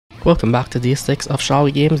Welcome back to Day 6 of Shall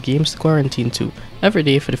We Games Quarantine 2. Every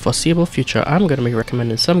day for the foreseeable future, I'm going to be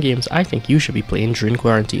recommending some games I think you should be playing during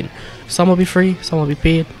quarantine. Some will be free, some will be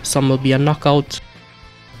paid, some will be a knockout.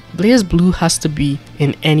 BlazBlue has to be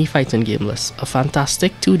in any fighting game list. A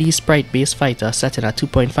fantastic 2D sprite-based fighter set in a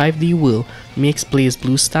 2.5D world makes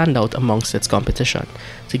BlazBlue stand out amongst its competition.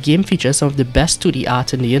 The game features some of the best 2D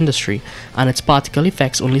art in the industry, and its particle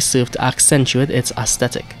effects only serve to accentuate its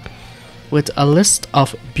aesthetic. With a list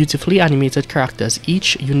of beautifully animated characters,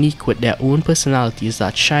 each unique with their own personalities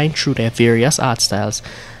that shine through their various art styles,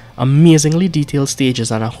 amazingly detailed stages,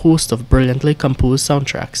 and a host of brilliantly composed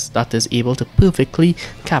soundtracks that is able to perfectly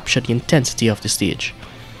capture the intensity of the stage.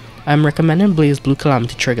 I am recommending BlazBlue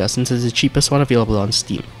Calamity Trigger since it is the cheapest one available on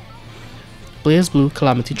Steam. BlazBlue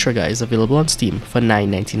Calamity Trigger is available on Steam for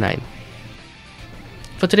 $9.99.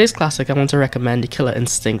 For today's classic, I want to recommend the Killer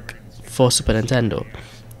Instinct for Super Nintendo.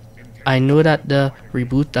 I know that the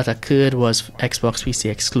reboot that occurred was Xbox PC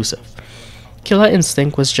exclusive. Killer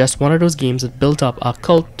Instinct was just one of those games that built up a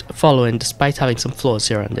cult following despite having some flaws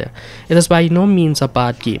here and there. It is by no means a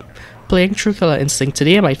bad game. Playing through Killer Instinct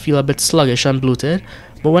today might feel a bit sluggish and bloated,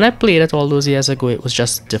 but when I played it all those years ago it was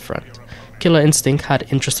just different. Killer Instinct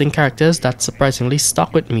had interesting characters that surprisingly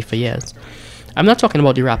stuck with me for years. I'm not talking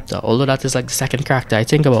about the Raptor, although that is like the second character I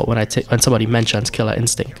think about when somebody mentions Killer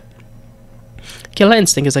Instinct. Killer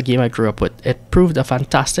Instinct is a game I grew up with. It proved a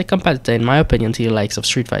fantastic competitor in my opinion to the likes of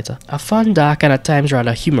Street Fighter. A fun, dark, and at times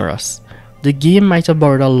rather humorous. The game might have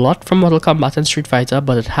borrowed a lot from Mortal Kombat and Street Fighter,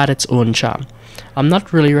 but it had its own charm. I'm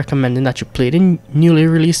not really recommending that you play the newly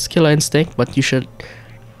released Killer Instinct, but you should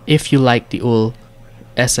if you like the old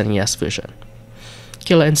SNES version.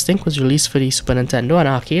 Killer Instinct was released for the Super Nintendo and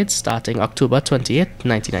arcades starting October 28,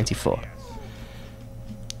 1994.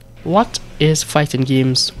 What is fighting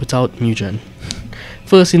games without Mugen?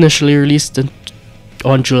 First initially released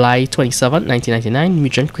on July 27, 1999,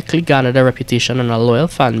 Mugen quickly garnered a reputation and a loyal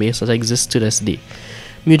fanbase that exists to this day.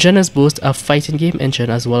 Mugen is both a fighting game engine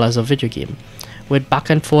as well as a video game. With back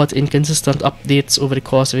and forth inconsistent updates over the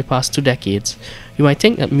course of the past 2 decades, you might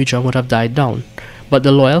think that Mugen would have died down, but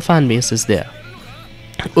the loyal fanbase is there.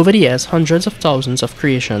 Over the years, hundreds of thousands of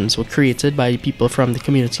creations were created by people from the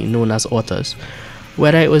community known as authors.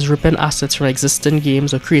 Whether it was ripping assets from existing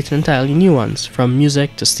games or creating entirely new ones, from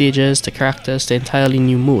music to stages to characters to entirely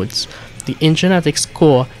new modes, the engine at its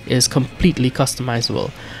core is completely customizable.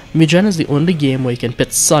 Mugen is the only game where you can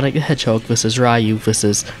pit Sonic the Hedgehog versus Ryu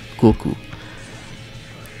versus Goku.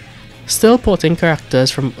 Still porting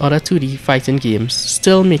characters from other 2D fighting games,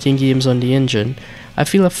 still making games on the engine, I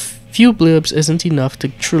feel a few blurbs isn't enough to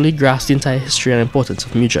truly grasp the entire history and importance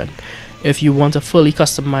of Mugen. If you want a fully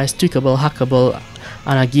customized, tweakable, hackable,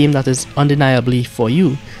 and a game that is undeniably for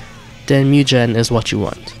you, then Mugen is what you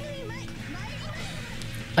want.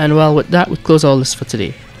 And well, with that we close our list for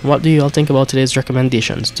today. What do you all think about today's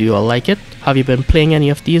recommendations? Do you all like it? Have you been playing any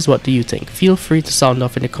of these? What do you think? Feel free to sound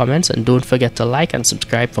off in the comments, and don't forget to like and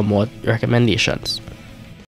subscribe for more recommendations.